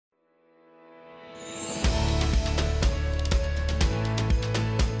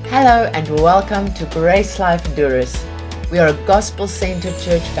Hello and welcome to GraceLife Durrës. We are a gospel-centered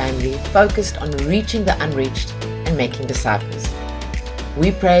church family focused on reaching the unreached and making disciples.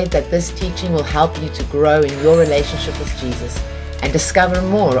 We pray that this teaching will help you to grow in your relationship with Jesus and discover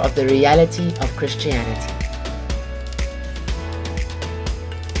more of the reality of Christianity.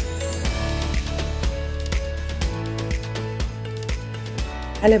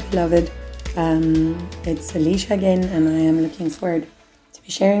 Hello beloved, it's Alecia again, and I am looking forward to be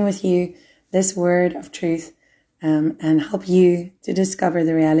sharing with you this word of truth and help you to discover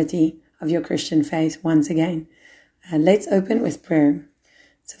the reality of your Christian faith once again. Let's open with prayer.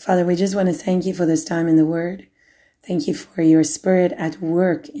 So Father, we just want to thank you for this time in the word. Thank you for your spirit at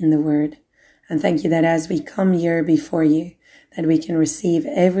work in the word. And thank you that as we come here before you, that we can receive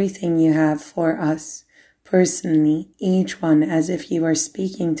everything you have for us. Personally, each one as if you are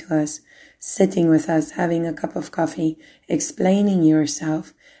speaking to us, sitting with us, having a cup of coffee, explaining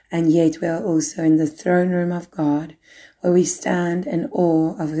yourself, and yet we are also in the throne room of God, where we stand in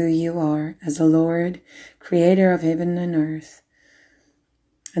awe of who you are as the Lord, creator of heaven and earth,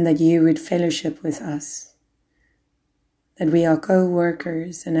 and that you would fellowship with us, that we are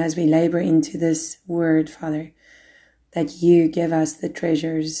co-workers, and as we labor into this word, Father, that you give us the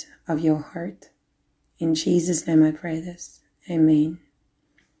treasures of your heart. In Jesus' name I pray this. Amen.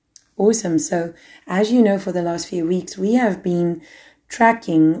 Awesome. So, as you know, for the last few weeks, we have been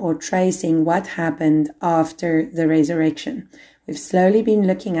tracking or tracing what happened after the resurrection. We've slowly been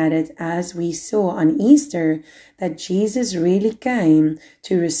looking at it as we saw on Easter that Jesus really came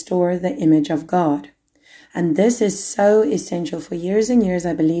to restore the image of God. And this is so essential. For years and years,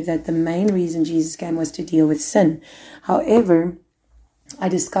 I believe that the main reason Jesus came was to deal with sin. However,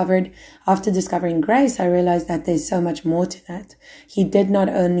 after discovering grace, I realized that there's so much more to that. He did not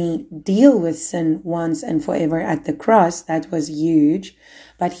only deal with sin once and forever at the cross, that was huge,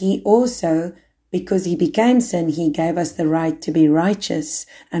 but he also, because he became sin, he gave us the right to be righteous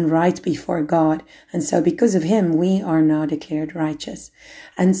and right before God. And so because of him, we are now declared righteous.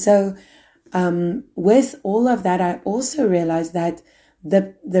 And so with all of that, I also realized that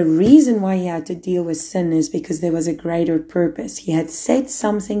the reason why he had to deal with sin is because there was a greater purpose. He had set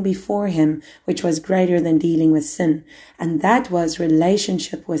something before him which was greater than dealing with sin. And that was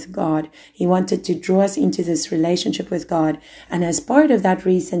relationship with God. He wanted to draw us into this relationship with God. And as part of that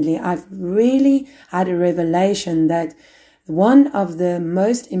recently, I've really had a revelation that one of the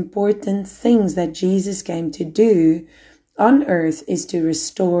most important things that Jesus came to do on earth is to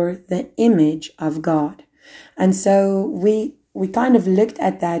restore the image of God. And so we kind of looked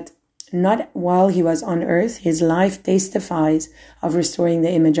at that not while he was on earth. His life testifies of restoring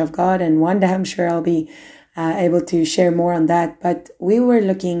the image of God. And one day I'm sure I'll be able to share more on that. But we were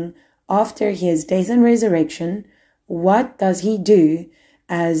looking after his death and resurrection. What does he do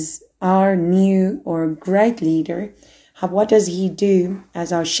as our new or great leader? What does he do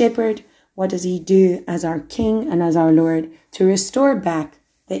as our shepherd? What does he do as our king and as our Lord to restore back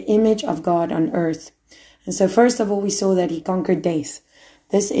the image of God on earth? And so first of all, we saw that he conquered death.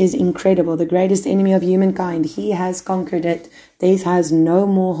 This is incredible. The greatest enemy of humankind. He has conquered it. Death has no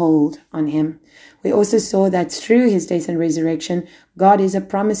more hold on him. We also saw that through his death and resurrection, God is a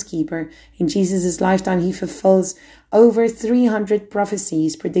promise keeper. In Jesus' lifetime, he fulfills over 300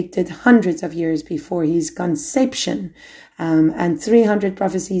 prophecies predicted hundreds of years before his conception. And 300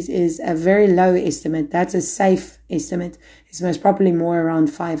 prophecies is a very low estimate. That's a safe estimate. It's most probably more around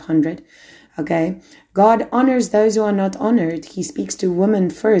 500. Okay. God honors those who are not honored. He speaks to women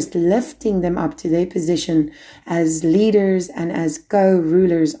first, lifting them up to their position as leaders and as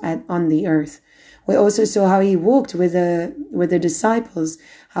co-rulers on the earth. We also saw how he walked with the disciples,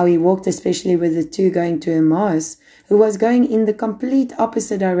 how he walked especially with the two going to Emmaus, who was going in the complete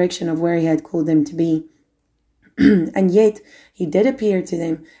opposite direction of where he had called them to be. And yet he did appear to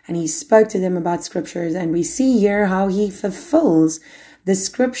them and he spoke to them about scriptures. And we see here how he fulfills the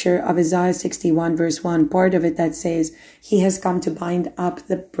scripture of Isaiah 61 verse 1, part of it that says, he has come to bind up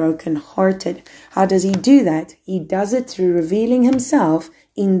the brokenhearted. How does he do that? He does it through revealing himself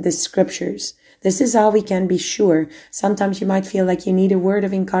in the scriptures. This is how we can be sure. Sometimes you might feel like you need a word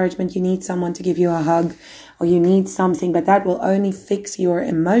of encouragement. You need someone to give you a hug, or you need something, but that will only fix your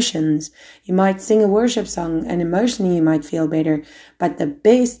emotions. You might sing a worship song and emotionally you might feel better, but the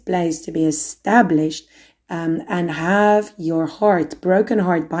best place to be established and have your broken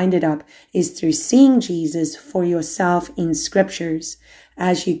heart, binded up is through seeing Jesus for yourself in scriptures.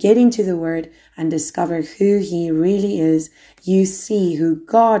 As you get into the word and discover who he really is, you see who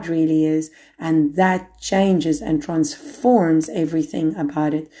God really is, and that changes and transforms everything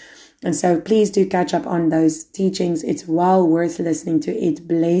about it. And so please do catch up on those teachings. It's well worth listening to. It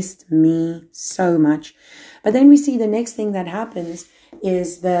blessed me so much. But then we see the next thing that happens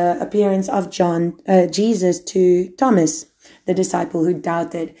is the appearance of Jesus to Thomas, the disciple who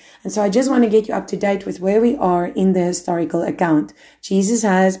doubted. And so I just want to get you up to date with where we are in the historical account. Jesus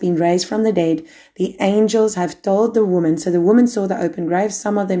has been raised from the dead. The angels have told the woman. So the woman saw the open grave.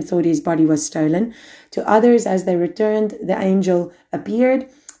 Some of them thought his body was stolen. To others, as they returned, the angel appeared.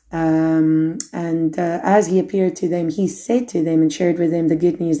 As he appeared to them, he said to them and shared with them the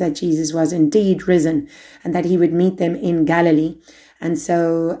good news that Jesus was indeed risen and that he would meet them in Galilee. And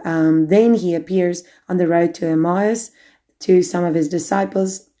so then he appears on the road to Emmaus to some of his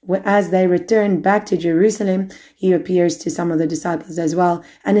disciples. As they return back to Jerusalem, he appears to some of the disciples as well.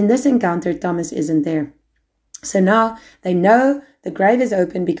 And in this encounter, Thomas isn't there. So now they know the grave is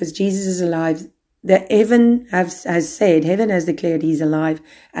open because Jesus is alive. The heaven has said, heaven has declared he's alive,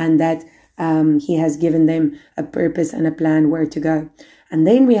 and that he has given them a purpose and a plan where to go. And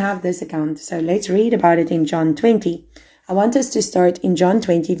then we have this account. So let's read about it in John 20. I want us to start in John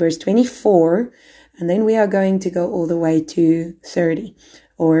 20, verse 24, and then we are going to go all the way to 30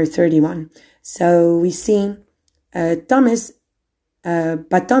 or 31. So we see Thomas,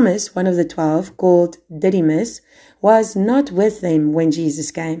 but Thomas, one of the 12, called Didymus, was not with them when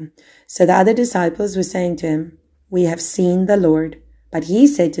Jesus came. So the other disciples were saying to him, "We have seen the Lord." But he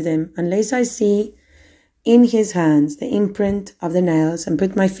said to them, "Unless I see in his hands the imprint of the nails, and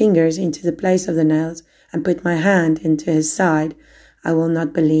put my fingers into the place of the nails, and put my hand into his side, I will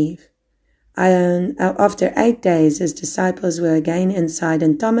not believe." After 8 days, his disciples were again inside,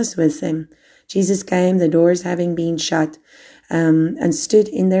 and Thomas with them. Jesus came, the doors having been shut, and stood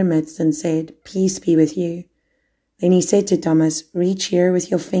in their midst and said, "Peace be with you." Then he said to Thomas, "Reach here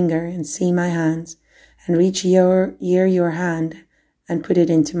with your finger and see my hands, and reach here your hand and put it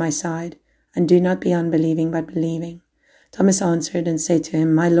into my side, and do not be unbelieving but believing." Thomas answered and said to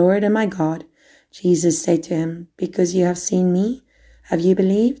him, "My Lord and my God." Jesus said to him, "Because you have seen me, have you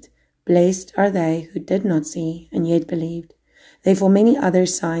believed? Blessed are they who did not see and yet believed." Therefore many other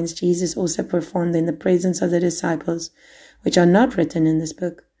signs Jesus also performed in the presence of the disciples, which are not written in this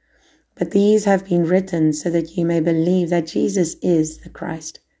book. But these have been written so that you may believe that Jesus is the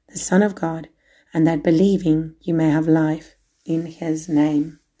Christ, the Son of God, and that believing you may have life in his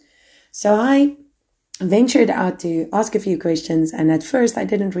name. So I ventured out to ask a few questions, and at first I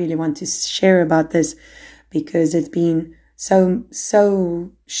didn't really want to share about this because it's been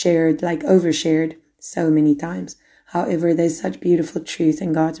so shared, like overshared so many times. However, there's such beautiful truth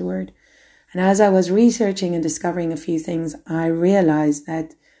in God's word. And as I was researching and discovering a few things, I realized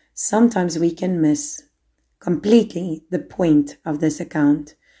that sometimes we can miss completely the point of this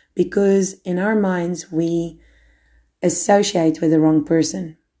account because in our minds we associate with the wrong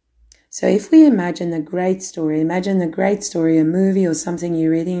person. So if we imagine a great story, a movie or something you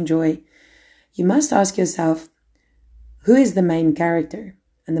really enjoy, you must ask yourself, who is the main character?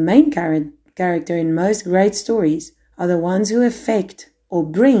 And the main character in most great stories are the ones who affect or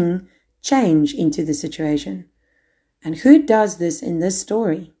bring change into the situation. And who does this in this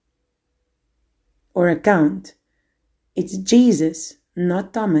story or account? It's Jesus,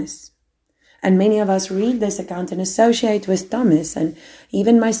 not Thomas. And many of us read this account and associate with Thomas. And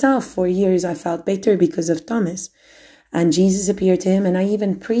even myself, for years, I felt better because of Thomas. And Jesus appeared to him. And I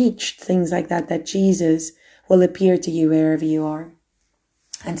even preached things like that Jesus will appear to you wherever you are.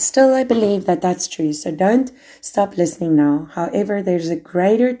 And still I believe that that's true. So don't stop listening now. However, there's a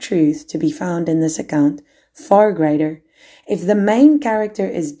greater truth to be found in this account, far greater. If the main character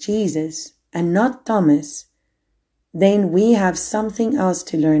is Jesus and not Thomas, then we have something else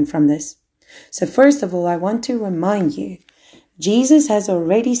to learn from this. So first of all, I want to remind you, Jesus has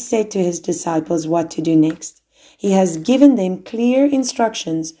already said to his disciples what to do next. He has given them clear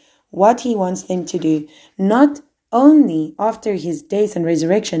instructions what he wants them to do, not only after his death and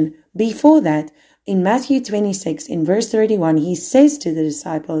resurrection. Before that, in Matthew 26, in verse 31, he says to the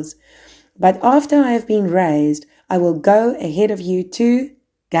disciples, "But after I have been raised, I will go ahead of you to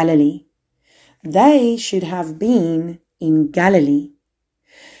Galilee." They should have been in Galilee.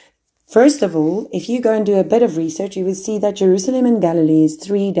 First of all, if you go and do a bit of research, you will see that Jerusalem and Galilee is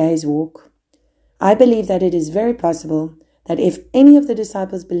 3 days' walk. I believe that it is very possible that if any of the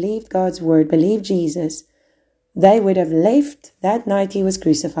disciples believed God's word, believed Jesus, they would have left that night he was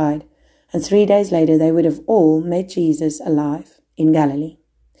crucified, and 3 days later they would have all met Jesus alive in Galilee.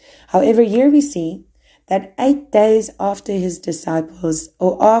 However, here we see that 8 days after his disciples,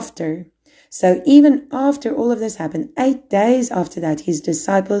 so even after all of this happened, 8 days after that, his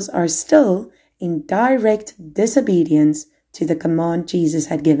disciples are still in direct disobedience to the command Jesus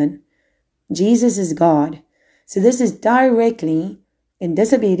had given. Jesus is God. So this is directly in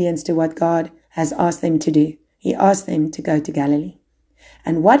disobedience to what God has asked them to do. He asked them to go to Galilee.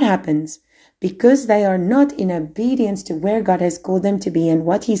 And what happens? Because they are not in obedience to where God has called them to be and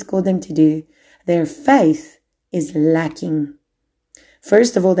what He's called them to do, their faith is lacking.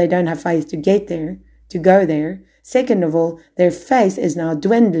 First of all, they don't have faith to get there, to go there. Second of all, their faith is now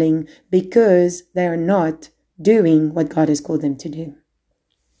dwindling because they are not doing what God has called them to do.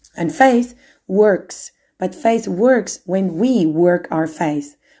 And faith works, but faith works when we work our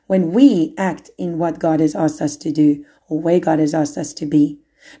faith, when we act in what God has asked us to do or where God has asked us to be.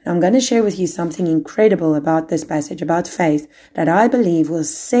 Now, I'm going to share with you something incredible about this passage, about faith, that I believe will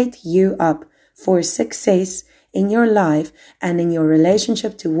set you up for success in your life and in your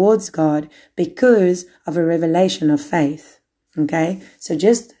relationship towards God because of a revelation of faith. Okay? So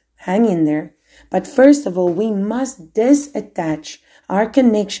just hang in there. But first of all, we must disattach our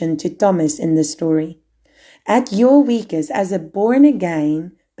connection to Thomas in the story. At your weakest, as a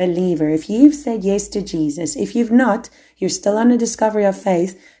born-again believer, if you've said yes to Jesus, if you've not, you're still on a discovery of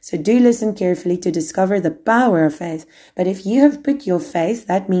faith, so do listen carefully to discover the power of faith. But if you have put your faith,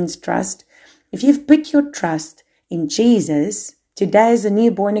 that means trust, if you've put your trust in Jesus, today as a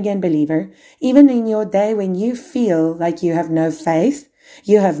new born-again believer, even in your day when you feel like you have no faith,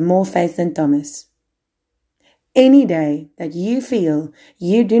 you have more faith than Thomas. Any day that you feel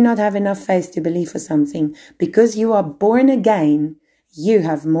you do not have enough faith to believe for something, because you are born again, you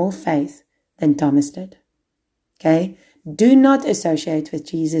have more faith than Thomas did. Okay? Do not associate with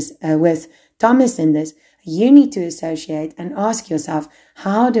with Thomas in this. You need to associate and ask yourself,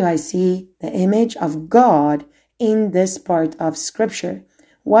 how do I see the image of God in this part of Scripture?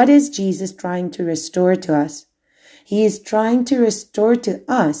 What is Jesus trying to restore to us? He is trying to restore to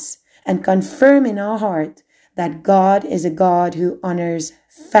us and confirm in our heart that God is a God who honors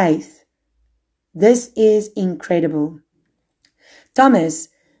faith. This is incredible. Thomas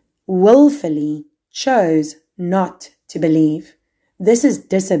willfully chose not to believe. This is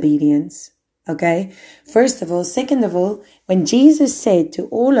disobedience. Okay? First of all. Second of all, when Jesus said to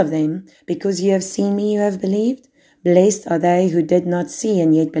all of them, because you have seen me, you have believed, blessed are they who did not see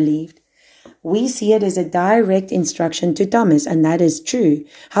and yet believed. We see it as a direct instruction to Thomas, and that is true.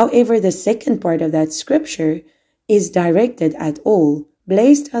 However, the second part of that scripture is directed at all.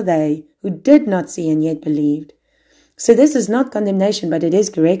 Blessed are they who did not see and yet believed. So this is not condemnation, but it is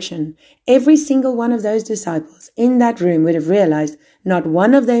correction. Every single one of those disciples in that room would have realized not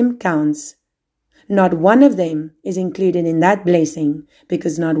one of them counts. Not one of them is included in that blessing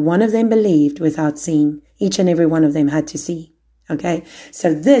because not one of them believed without seeing. Each and every one of them had to see. Okay,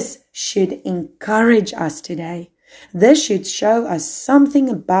 so this should encourage us today. This should show us something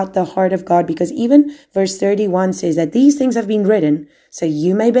about the heart of God, because even verse 31 says that these things have been written so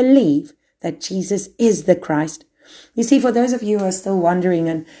you may believe that Jesus is the Christ. You see, for those of you who are still wondering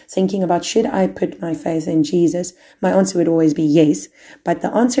and thinking about, should I put my faith in Jesus? My answer would always be yes. But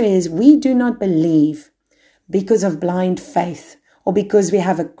the answer is, we do not believe because of blind faith or because we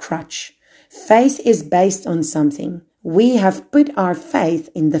have a crutch. Faith is based on something. We have put our faith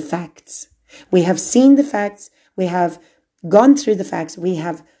in the facts. We have seen the facts. We have gone through the facts. We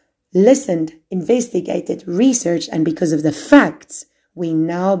have listened, investigated, researched, and because of the facts, we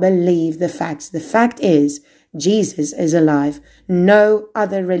now believe the facts. The fact is, Jesus is alive. No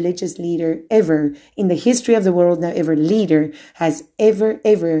other religious leader ever in the history of the world, no other leader has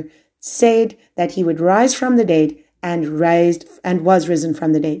ever said that he would rise from the dead and was risen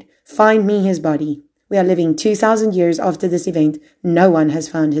from the dead. Find me his body. We are living 2,000 years after this event. No one has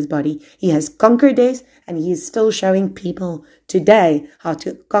found his body. He has conquered death, and he is still showing people today how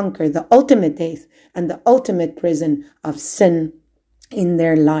to conquer the ultimate death and the ultimate prison of sin in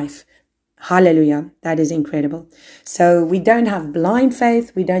their life. Hallelujah. That is incredible. So we don't have blind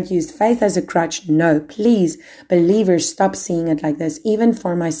faith. We don't use faith as a crutch. No, please, believers, stop seeing it like this. Even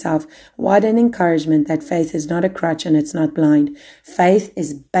for myself, what an encouragement that faith is not a crutch and it's not blind. Faith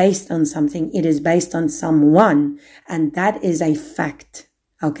is based on something. It is based on someone, and that is a fact.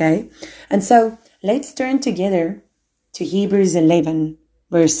 Okay? And so let's turn together to Hebrews 11,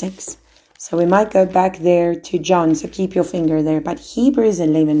 verse 6. So we might go back there to John, so keep your finger there. But Hebrews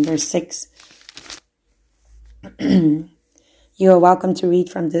 11, verse 6. You are welcome to read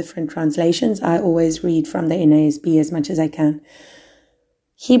from different translations. I always read from the NASB as much as I can.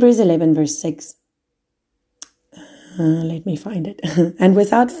 Hebrews 11, verse 6. Let me find it. And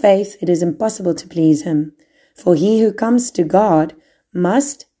without faith, it is impossible to please him. For he who comes to God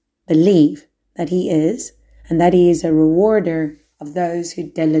must believe that he is, and that he is a rewarder of those who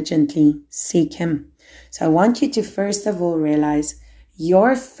diligently seek him. So I want you to first of all realize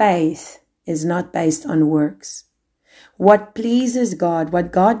your faith is not based on works. What pleases God,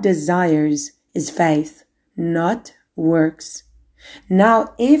 what God desires, is faith, not works.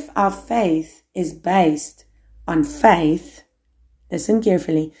 Now, if our faith is based on faith, listen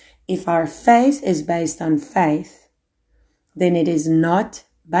carefully, if our faith is based on faith, then it is not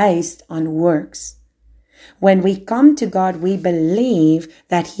based on works. When we come to God, we believe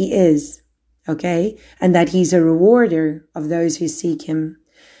that He is, okay, and that He's a rewarder of those who seek Him.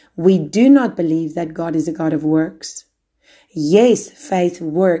 We do not believe that God is a God of works. Yes, faith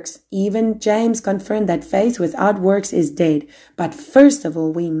works. Even James confirmed that faith without works is dead. But first of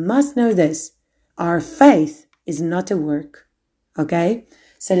all, we must know this. Our faith is not a work. Okay?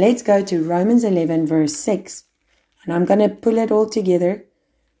 So let's go to Romans 11 verse 6. And I'm going to pull it all together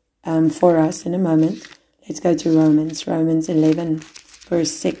for us in a moment. Let's go to Romans 11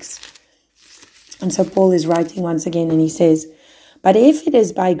 verse 6. And so Paul is writing once again and he says, "But if it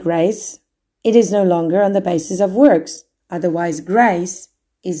is by grace, it is no longer on the basis of works. Otherwise, grace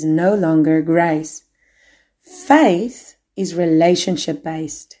is no longer grace." Faith is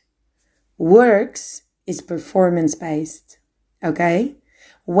relationship-based. Works is performance-based. Okay?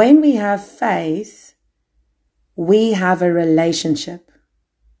 When we have faith, we have a relationship.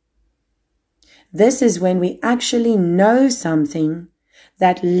 This is when we actually know something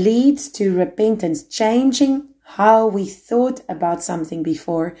that leads to repentance, changing how we thought about something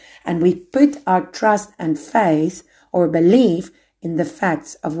before, and we put our trust and faith or belief in the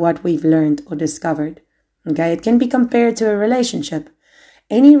facts of what we've learned or discovered. Okay, it can be compared to a relationship.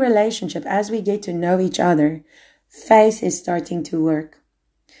 Any relationship, as we get to know each other, faith is starting to work.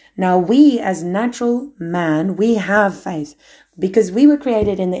 Now, we as natural man, we have faith because we were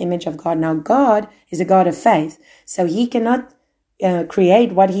created in the image of God. Now, God is a God of faith, so He cannot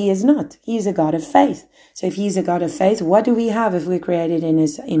create what He is not. He is a God of faith. So if He's a God of faith, what do we have if we're created in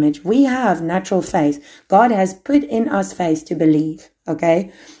His image? We have natural faith. God has put in us faith to believe,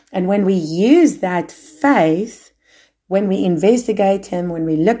 okay? And when we use that faith, when we investigate Him, when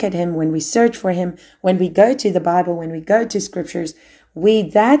we look at Him, when we search for Him, when we go to the Bible, when we go to scriptures,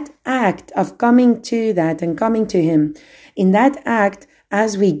 that act of coming to that and coming to Him, in that act,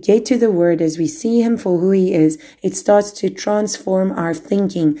 as we get to the Word, as we see Him for who He is, it starts to transform our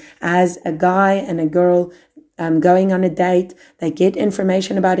thinking. As a guy and a girl going on a date, they get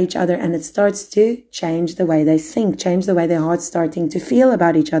information about each other and it starts to change the way they think, change the way their heart's starting to feel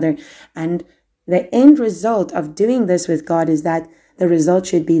about each other. And the end result of doing this with God is that the result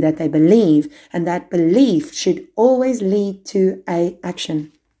should be that they believe, and that belief should always lead to a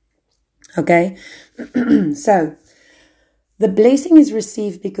action. Okay? So, the blessing is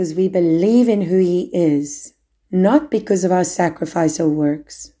received because we believe in who He is, not because of our sacrifice or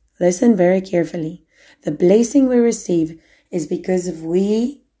works. Listen very carefully. The blessing we receive is because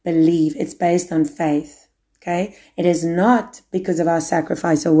we believe. It's based on faith. Okay? It is not because of our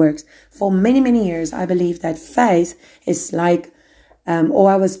sacrifice or works. For many, many years, I believed that faith is like,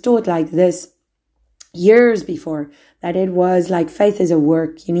 or I was taught like this years before, that it was like faith is a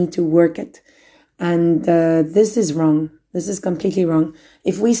work. You need to work it. And this is wrong. This is completely wrong.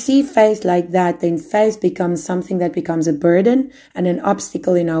 If we see faith like that, then faith becomes something that becomes a burden and an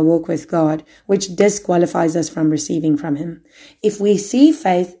obstacle in our walk with God, which disqualifies us from receiving from Him. If we see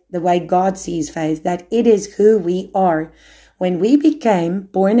faith the way God sees faith, that it is who we are. When we became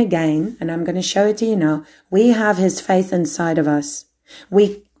born again, and I'm going to show it to you now, we have His faith inside of us.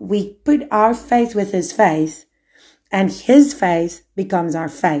 We put our faith with His faith, and His faith becomes our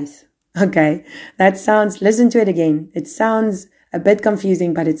faith. Okay, listen to it again. It sounds a bit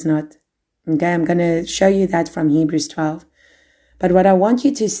confusing, but it's not. Okay, I'm going to show you that from Hebrews 12. But what I want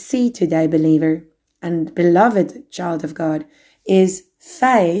you to see today, believer and beloved child of God, is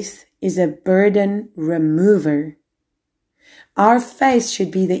faith is a burden remover. Our faith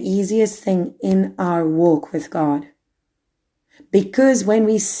should be the easiest thing in our walk with God. Because when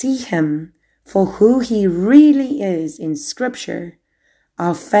we see Him for who He really is in Scripture,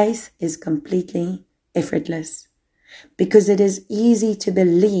 our faith is completely effortless, because it is easy to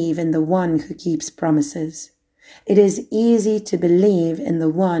believe in the one who keeps promises. It is easy to believe in the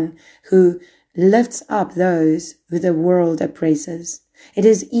one who lifts up those who the world oppresses. It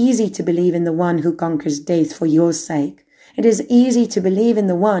is easy to believe in the one who conquers death for your sake. It is easy to believe in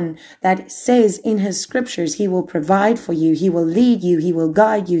the one that says in His scriptures, He will provide for you, He will lead you, He will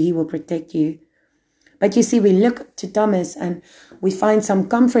guide you, He will protect you. But you see, we look to Thomas and we find some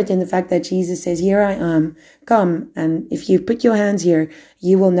comfort in the fact that Jesus says, "Here I am, come, and if you put your hands here,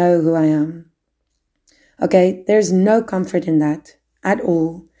 you will know who I am." Okay, there's no comfort in that at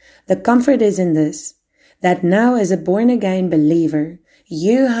all. The comfort is in this, that now as a born-again believer,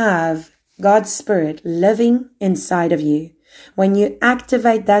 you have God's Spirit living inside of you. When you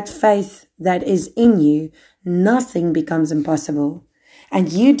activate that faith that is in you, nothing becomes impossible.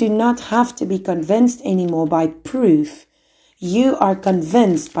 And you do not have to be convinced anymore by proof. You are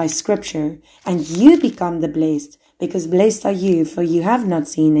convinced by Scripture, and you become the blessed, because blessed are you, for you have not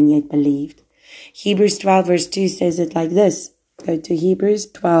seen and yet believed. Hebrews 12 verse 2 says it like this. Go to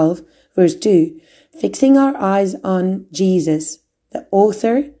Hebrews 12 verse 2. Fixing our eyes on Jesus, the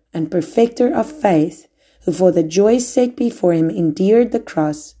author and perfecter of faith, who for the joy set before him endured the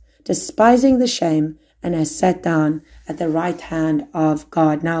cross, despising the shame, and has sat down at the right hand of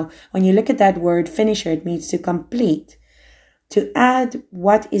God. Now, when you look at that word finisher, it means to complete, to add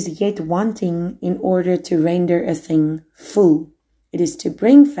what is yet wanting in order to render a thing full. It is to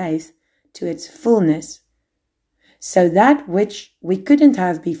bring faith to its fullness. So that which we couldn't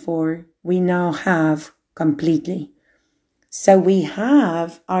have before, we now have completely. So we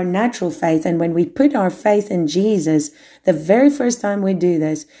have our natural faith, and when we put our faith in Jesus, the very first time we do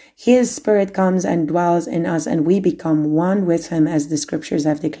this, His Spirit comes and dwells in us, and we become one with Him, as the Scriptures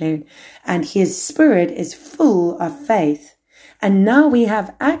have declared. And His Spirit is full of faith. And now we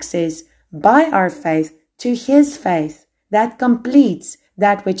have access by our faith to His faith that completes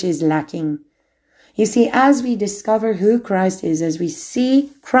that which is lacking. You see, as we discover who Christ is, as we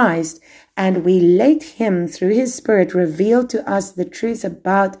see Christ, and we let Him, through His Spirit, reveal to us the truth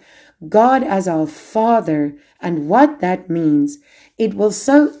about God as our Father and what that means, it will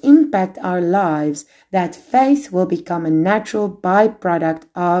so impact our lives that faith will become a natural byproduct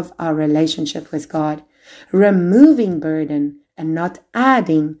of our relationship with God, removing burden and not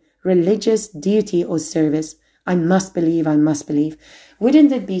adding religious duty or service. I must believe, I must believe.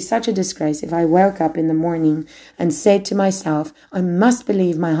 Wouldn't it be such a disgrace if I woke up in the morning and said to myself, I must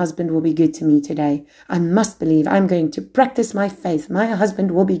believe my husband will be good to me today. I must believe I'm going to practice my faith. My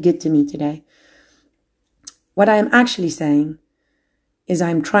husband will be good to me today. What I am actually saying is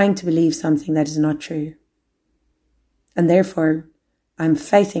I'm trying to believe something that is not true. And therefore, I'm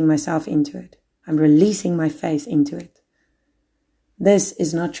faithing myself into it. I'm releasing my faith into it. This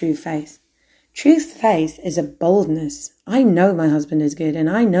is not true faith. True faith is a boldness. I know my husband is good, and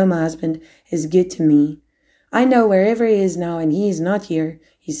I know my husband is good to me. I know wherever he is now, and he is not here.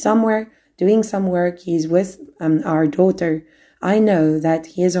 He's somewhere doing some work. He's with our daughter. I know that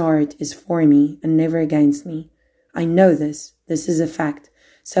his heart is for me and never against me. I know this. This is a fact.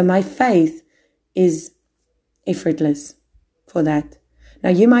 So my faith is effortless for that. Now,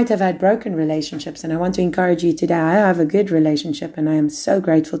 you might have had broken relationships, and I want to encourage you today. I have a good relationship, and I am so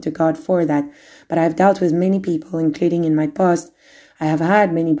grateful to God for that. But I've dealt with many people, including in my past. I have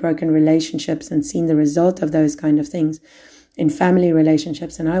had many broken relationships and seen the result of those kind of things in family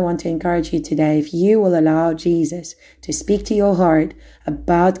relationships. And I want to encourage you today, if you will allow Jesus to speak to your heart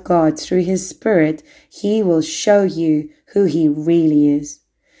about God through His Spirit, He will show you who He really is.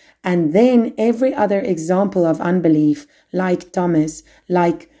 And then every other example of unbelief, like Thomas,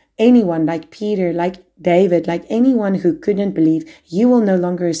 like anyone, like Peter, like David, like anyone who couldn't believe, you will no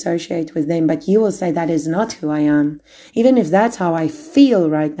longer associate with them, but you will say, that is not who I am. Even if that's how I feel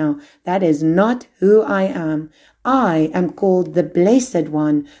right now, that is not who I am. I am called the Blessed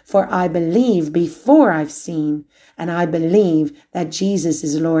One, for I believe before I've seen, and I believe that Jesus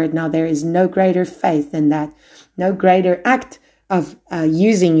is Lord. Now, there is no greater faith than that, no greater act of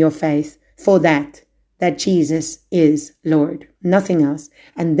using your faith for that Jesus is Lord, nothing else.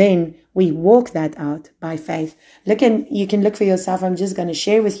 And then we walk that out by faith. You can look for yourself. I'm just going to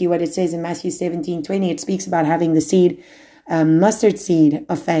share with you what it says in Matthew 17:20. It speaks about having the seed, mustard seed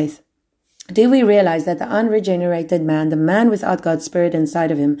of faith. Do we realize that the unregenerated man, the man without God's Spirit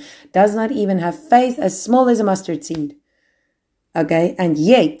inside of him, does not even have faith as small as a mustard seed? Okay, and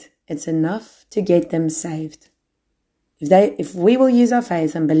yet it's enough to get them saved. If we will use our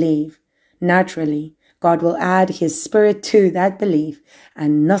faith and believe, naturally, God will add His Spirit to that belief,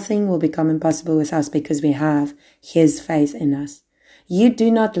 and nothing will become impossible with us because we have His faith in us. You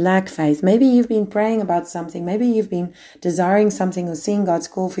do not lack faith. Maybe you've been praying about something. Maybe you've been desiring something or seeing God's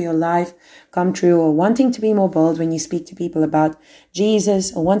call for your life come true, or wanting to be more bold when you speak to people about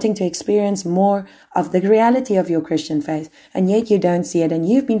Jesus, or wanting to experience more of the reality of your Christian faith, and yet you don't see it, and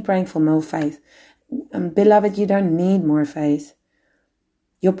you've been praying for more faith. Beloved, you don't need more faith.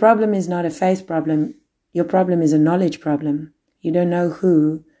 Your problem is not a faith problem. Your problem is a knowledge problem. You don't know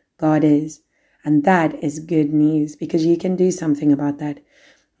who God is. And that is good news, because you can do something about that.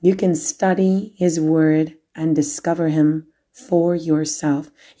 You can study His Word and discover Him for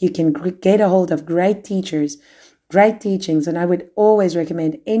yourself. You can get a hold of great teachers, great teachings. And I would always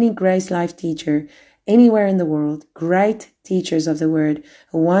recommend any GraceLife teacher, anywhere in the world, great teachers of the word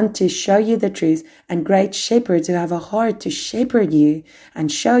who want to show you the truth, and great shepherds who have a heart to shepherd you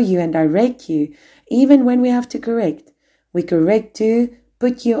and show you and direct you, even when we have to correct. We correct to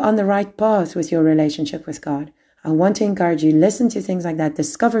put you on the right path with your relationship with God. I want to encourage you, listen to things like that,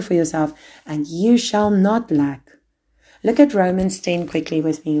 discover for yourself, and you shall not lack. Look at Romans 10 quickly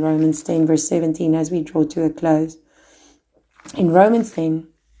with me, Romans 10 verse 17 as we draw to a close. In Romans 10,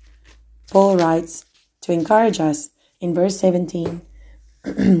 Paul writes to encourage us in verse 17.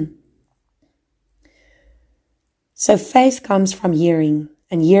 So faith comes from hearing,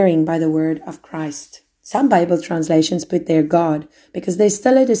 and hearing by the word of Christ. Some Bible translations put there God, because there's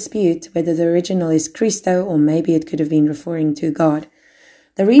still a dispute whether the original is Christo or maybe it could have been referring to God.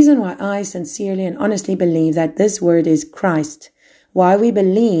 The reason why I sincerely and honestly believe that this word is Christ, why we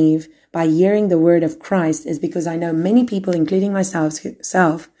believe by hearing the word of Christ, is because I know many people, including myself,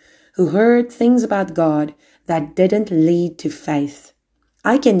 who heard things about God that didn't lead to faith.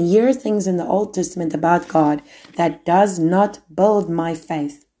 I can hear things in the Old Testament about God that does not build my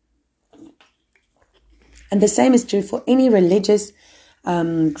faith. And the same is true for any religious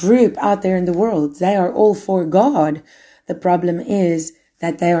group out there in the world. They are all for God. The problem is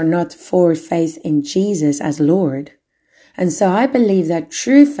that they are not for faith in Jesus as Lord. And so I believe that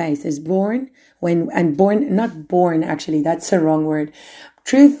true faith is that's the wrong word.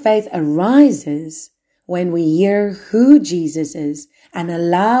 True faith arises when we hear who Jesus is and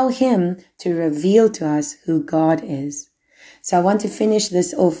allow him to reveal to us who God is. So I want to finish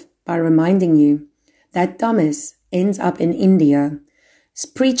this off by reminding you that Thomas ends up in India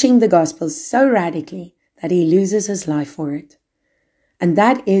preaching the gospel so radically that he loses his life for it. And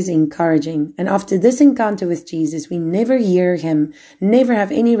that is encouraging. And after this encounter with Jesus, we never hear him, never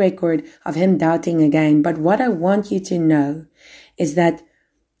have any record of him doubting again. But what I want you to know is that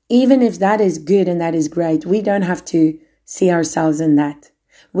even if that is good and that is great, we don't have to see ourselves in that.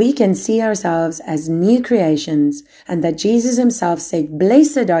 We can see ourselves as new creations, and that Jesus himself said,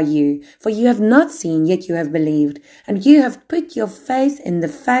 "Blessed are you, for you have not seen, yet you have believed. And you have put your faith in the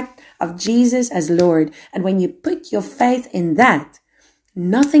fact of Jesus as Lord." And when you put your faith in that,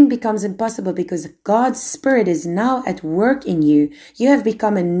 nothing becomes impossible, because God's Spirit is now at work in you. You have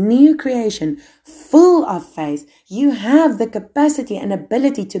become a new creation, full of faith. You have the capacity and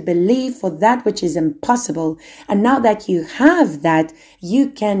ability to believe for that which is impossible. And now that you have that, you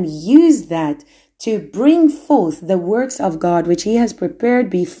can use that to bring forth the works of God, which he has prepared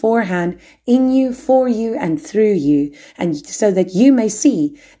beforehand in you, for you, and through you. And so that you may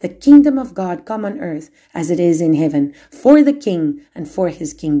see the kingdom of God come on earth as it is in heaven, for the King and for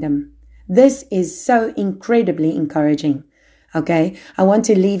his kingdom. This is so incredibly encouraging. Okay, I want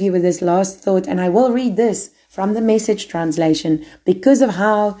to leave you with this last thought, and I will read this from the Message translation because of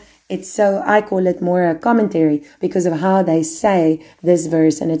how it's so, I call it more a commentary because of how they say this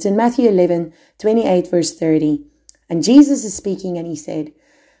verse. And it's in Matthew 11:28 verse 30. And Jesus is speaking and he said,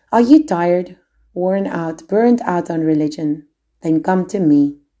 "Are you tired, worn out, burnt out on religion? Then come to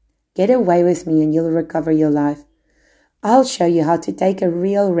me. Get away with me and you'll recover your life. I'll show you how to take a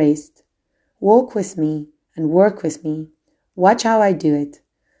real rest. Walk with me and work with me. Watch how I do it.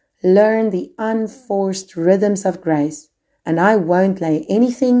 Learn the unforced rhythms of grace. And I won't lay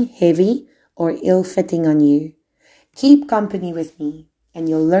anything heavy or ill-fitting on you. Keep company with me, and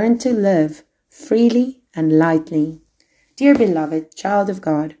you'll learn to live freely and lightly." Dear beloved child of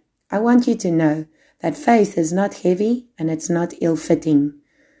God, I want you to know that faith is not heavy and it's not ill-fitting.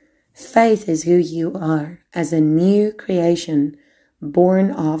 Faith is who you are as a new creation born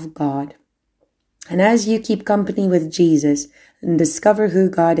of God. And as you keep company with Jesus and discover who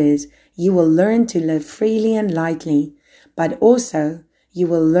God is, you will learn to live freely and lightly. But also, you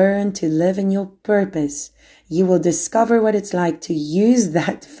will learn to live in your purpose. You will discover what it's like to use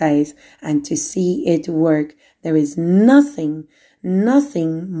that faith and to see it work. There is nothing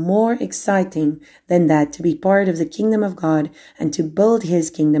more exciting than that, to be part of the kingdom of God and to build his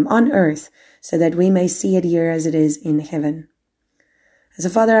kingdom on earth so that we may see it here as it is in heaven. So,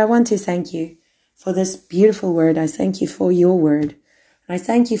 Father, I want to thank you for this beautiful word. I thank you for your word. And I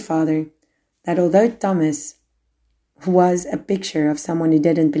thank you, Father, that although Thomas was a picture of someone who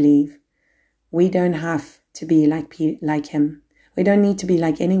didn't believe, we don't have to be like him. We don't need to be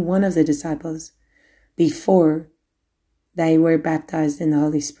like any one of the disciples before they were baptized in the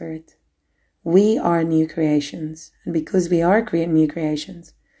Holy Spirit. We are new creations. And because we are new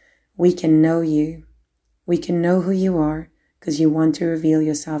creations, we can know you. We can know who you are because you want to reveal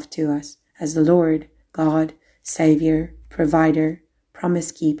yourself to us as the Lord, God, Savior, Provider,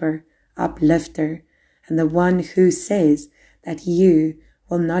 Promise Keeper, Uplifter, and the one who says that you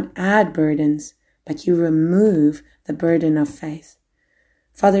will not add burdens, but you remove the burden of faith.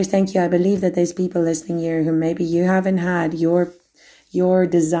 Father, thank you. I believe that there's people listening here who maybe you haven't had your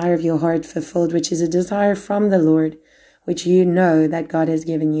desire of your heart fulfilled, which is a desire from the Lord, which you know that God has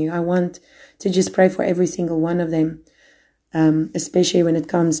given you. I want to just pray for every single one of them, especially when it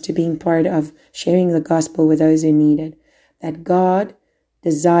comes to being part of sharing the gospel with those who need it, that God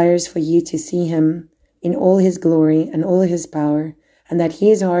desires for you to see him in all his glory and all his power, and that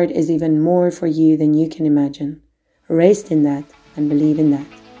his heart is even more for you than you can imagine. Rest in that and believe in that.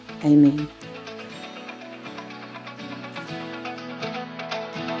 Amen.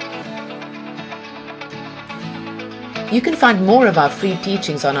 You can find more of our free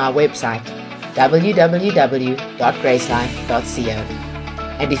teachings on our website, www.gracelife.co.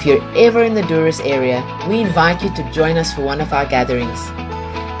 And if you're ever in the Durrës area, we invite you to join us for one of our gatherings.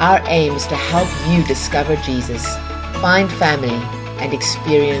 Our aim is to help you discover Jesus, find family, and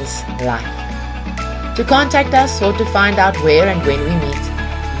experience life. To contact us or to find out where and when we meet,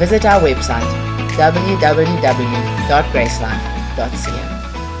 visit our website, www.gracelife.co.